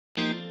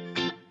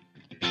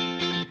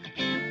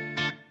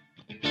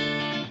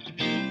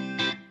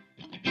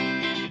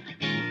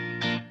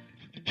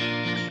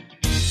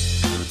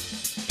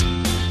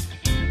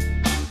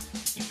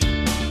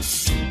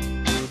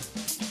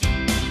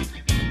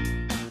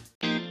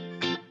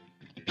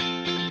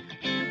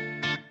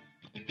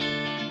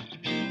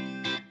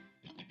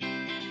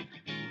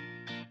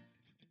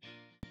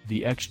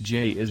The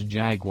XJ is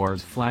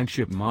Jaguar's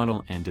flagship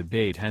model, and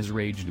debate has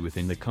raged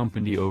within the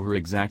company over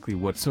exactly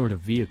what sort of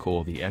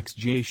vehicle the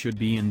XJ should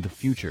be in the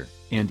future,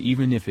 and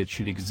even if it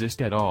should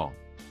exist at all.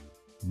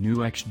 New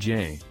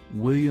XJ,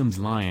 Williams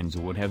Lyons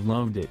would have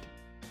loved it.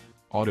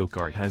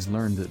 Autocar has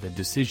learned that the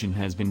decision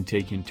has been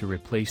taken to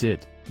replace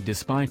it,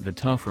 despite the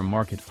tougher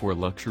market for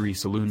luxury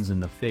saloons in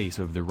the face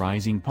of the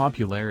rising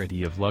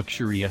popularity of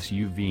luxury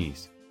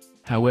SUVs.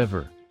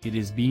 However, it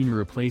is being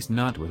replaced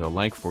not with a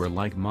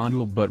like-for-like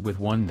model but with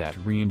one that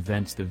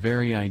reinvents the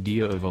very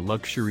idea of a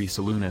luxury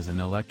saloon as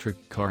an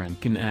electric car and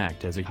can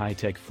act as a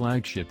high-tech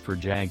flagship for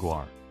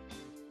Jaguar.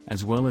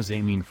 As well as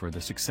aiming for the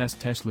success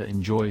Tesla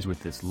enjoys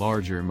with its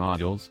larger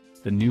models,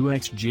 the new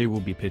XJ will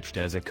be pitched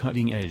as a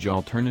cutting-edge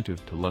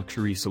alternative to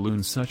luxury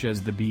saloons such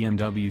as the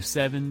BMW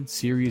 7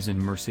 Series and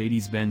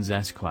Mercedes-Benz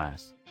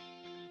S-Class.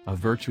 A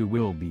virtue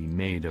will be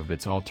made of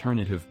its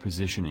alternative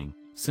positioning,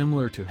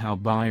 similar to how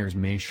buyers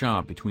may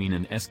shop between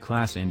an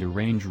S-Class and a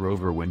Range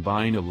Rover when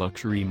buying a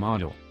luxury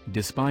model,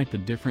 despite the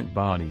different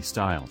body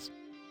styles.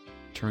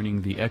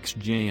 Turning the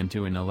XJ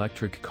into an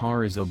electric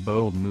car is a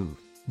bold move,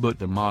 but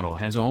the model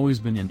has always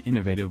been an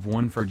innovative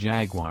one for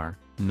Jaguar,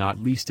 not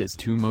least its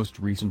two most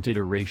recent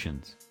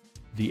iterations.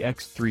 The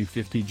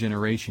X350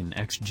 Generation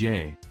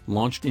XJ,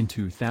 launched in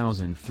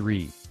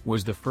 2003,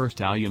 was the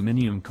first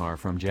aluminum car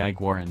from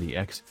Jaguar, and the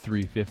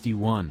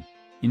X351,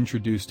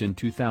 introduced in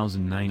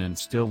 2009 and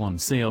still on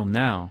sale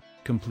now,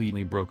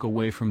 completely broke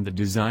away from the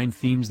design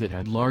themes that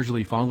had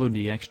largely followed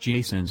the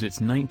XJ since its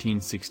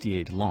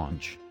 1968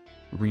 launch.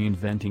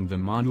 Reinventing the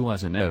model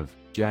as an EV,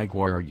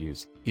 Jaguar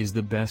argues, is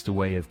the best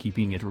way of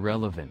keeping it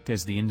relevant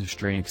as the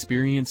industry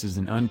experiences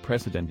an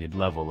unprecedented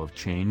level of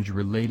change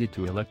related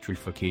to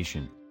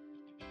electrification.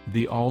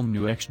 The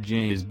all-new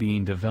XJ is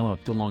being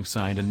developed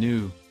alongside a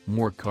new,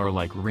 more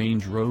car-like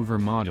Range Rover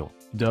model,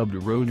 dubbed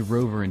Road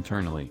Rover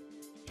internally.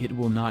 It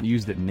will not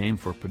use that name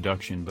for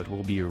production but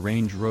will be a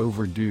Range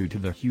Rover due to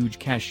the huge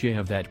cachet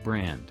of that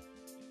brand.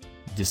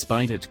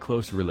 Despite its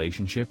close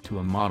relationship to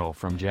a model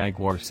from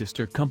Jaguar's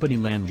sister company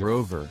Land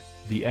Rover,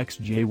 the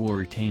XJ will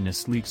retain a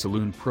sleek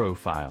saloon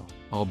profile,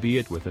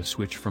 albeit with a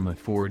switch from a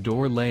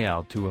 4-door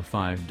layout to a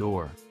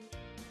 5-door.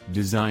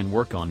 Design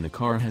work on the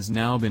car has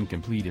now been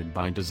completed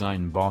by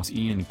design boss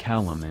Ian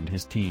Callum and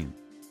his team.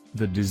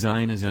 The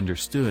design is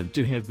understood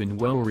to have been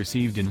well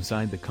received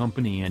inside the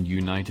company and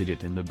united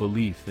it in the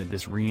belief that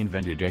this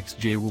reinvented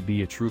XJ will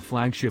be a true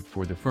flagship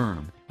for the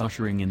firm,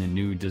 ushering in a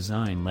new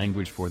design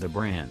language for the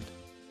brand.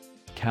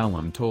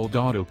 Callum told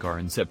Autocar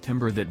in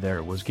September that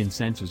there was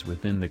consensus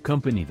within the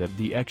company that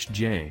the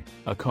XJ,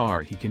 a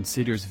car he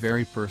considers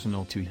very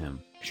personal to him,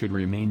 should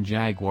remain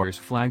Jaguar's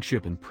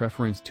flagship in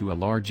preference to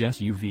a large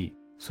SUV,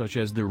 such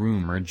as the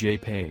rumored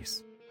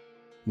J-Pace.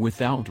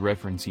 Without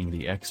referencing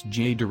the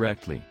XJ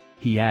directly,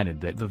 he added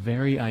that the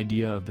very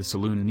idea of the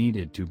saloon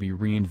needed to be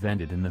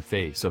reinvented in the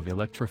face of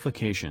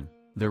electrification,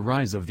 the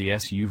rise of the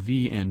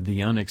SUV and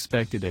the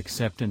unexpected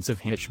acceptance of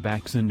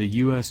hatchbacks in the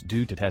US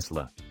due to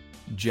Tesla.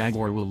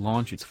 Jaguar will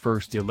launch its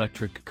first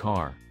electric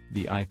car,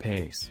 the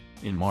I-Pace,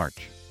 in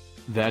March.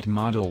 That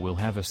model will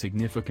have a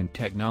significant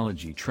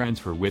technology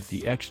transfer with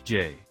the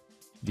XJ.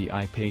 The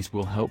I-Pace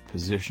will help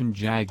position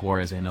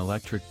Jaguar as an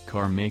electric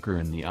car maker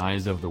in the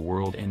eyes of the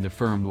world, and the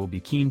firm will be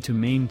keen to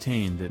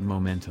maintain that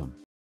momentum.